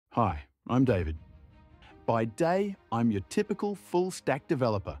Hi, I'm David. By day, I'm your typical full-stack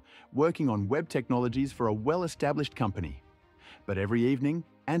developer working on web technologies for a well-established company. But every evening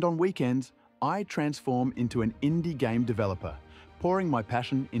and on weekends, I transform into an indie game developer, pouring my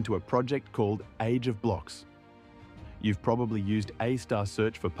passion into a project called Age of Blocks. You've probably used A*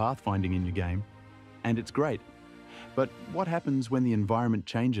 search for pathfinding in your game, and it's great. But what happens when the environment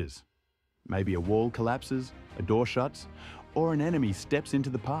changes? Maybe a wall collapses, a door shuts, or an enemy steps into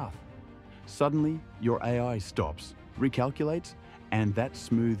the path. Suddenly, your AI stops, recalculates, and that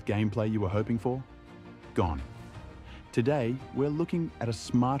smooth gameplay you were hoping for? Gone. Today, we're looking at a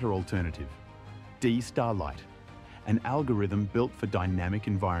smarter alternative, D Lite, an algorithm built for dynamic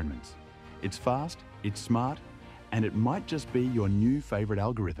environments. It's fast, it's smart, and it might just be your new favorite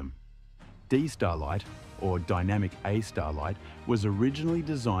algorithm. D Lite, or Dynamic A* Lite, was originally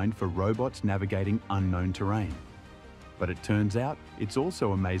designed for robots navigating unknown terrain. But it turns out it's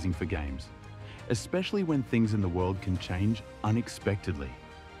also amazing for games, especially when things in the world can change unexpectedly.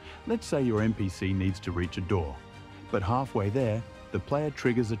 Let's say your NPC needs to reach a door, but halfway there, the player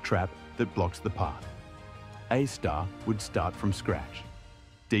triggers a trap that blocks the path. A* would start from scratch.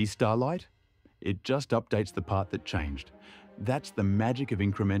 D Lite? It just updates the part that changed. That's the magic of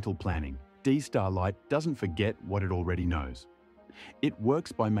incremental planning. D Lite doesn't forget what it already knows. It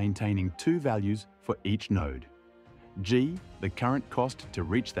works by maintaining two values for each node. G, the current cost to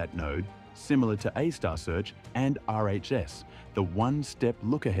reach that node, similar to A* search, and RHS, the one-step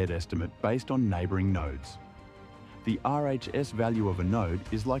look-ahead estimate based on neighboring nodes. The RHS value of a node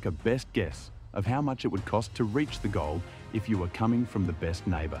is like a best guess of how much it would cost to reach the goal if you were coming from the best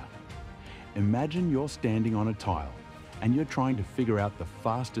neighbor. Imagine you're standing on a tile and you're trying to figure out the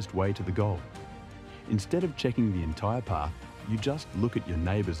fastest way to the goal. Instead of checking the entire path, you just look at your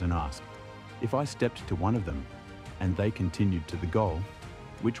neighbors and ask, if I stepped to one of them and they continued to the goal,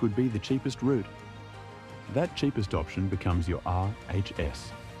 which would be the cheapest route? That cheapest option becomes your RHS.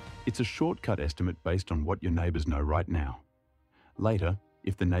 It's a shortcut estimate based on what your neighbors know right now. Later,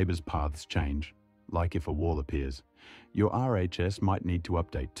 if the neighbors' paths change, like if a wall appears, your RHS might need to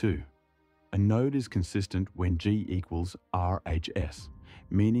update too. A node is consistent when G equals RHS,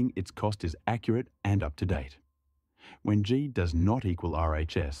 meaning its cost is accurate and up to date. When G does not equal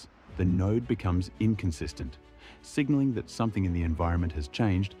RHS, the node becomes inconsistent, signaling that something in the environment has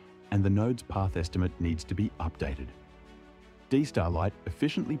changed and the node's path estimate needs to be updated. D Lite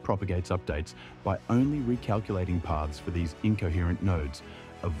efficiently propagates updates by only recalculating paths for these incoherent nodes,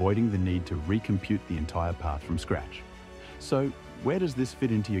 avoiding the need to recompute the entire path from scratch. So, where does this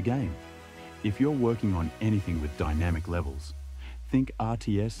fit into your game? If you're working on anything with dynamic levels, think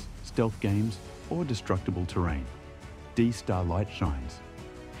RTS, stealth games, or destructible terrain, D Lite shines.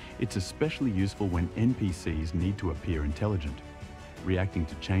 It's especially useful when NPCs need to appear intelligent, reacting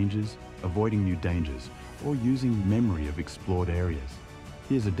to changes, avoiding new dangers, or using memory of explored areas.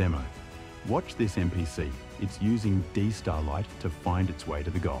 Here's a demo. Watch this NPC. It's using D Lite to find its way to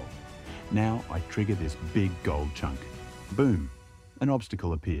the goal. Now I trigger this big gold chunk. Boom! An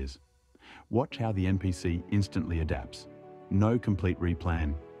obstacle appears. Watch how the NPC instantly adapts. No complete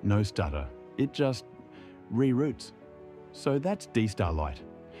replan, no stutter. It just reroutes. So that's D Lite.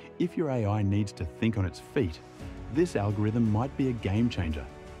 If your AI needs to think on its feet, this algorithm might be a game changer.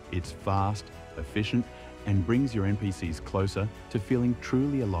 It's fast, efficient, and brings your NPCs closer to feeling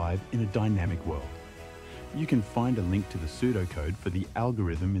truly alive in a dynamic world. You can find a link to the pseudocode for the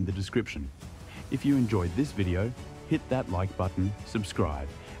algorithm in the description. If you enjoyed this video, hit that like button, subscribe,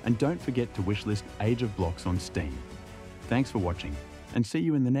 and don't forget to wishlist Age of Blocks on Steam. Thanks for watching, and see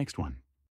you in the next one.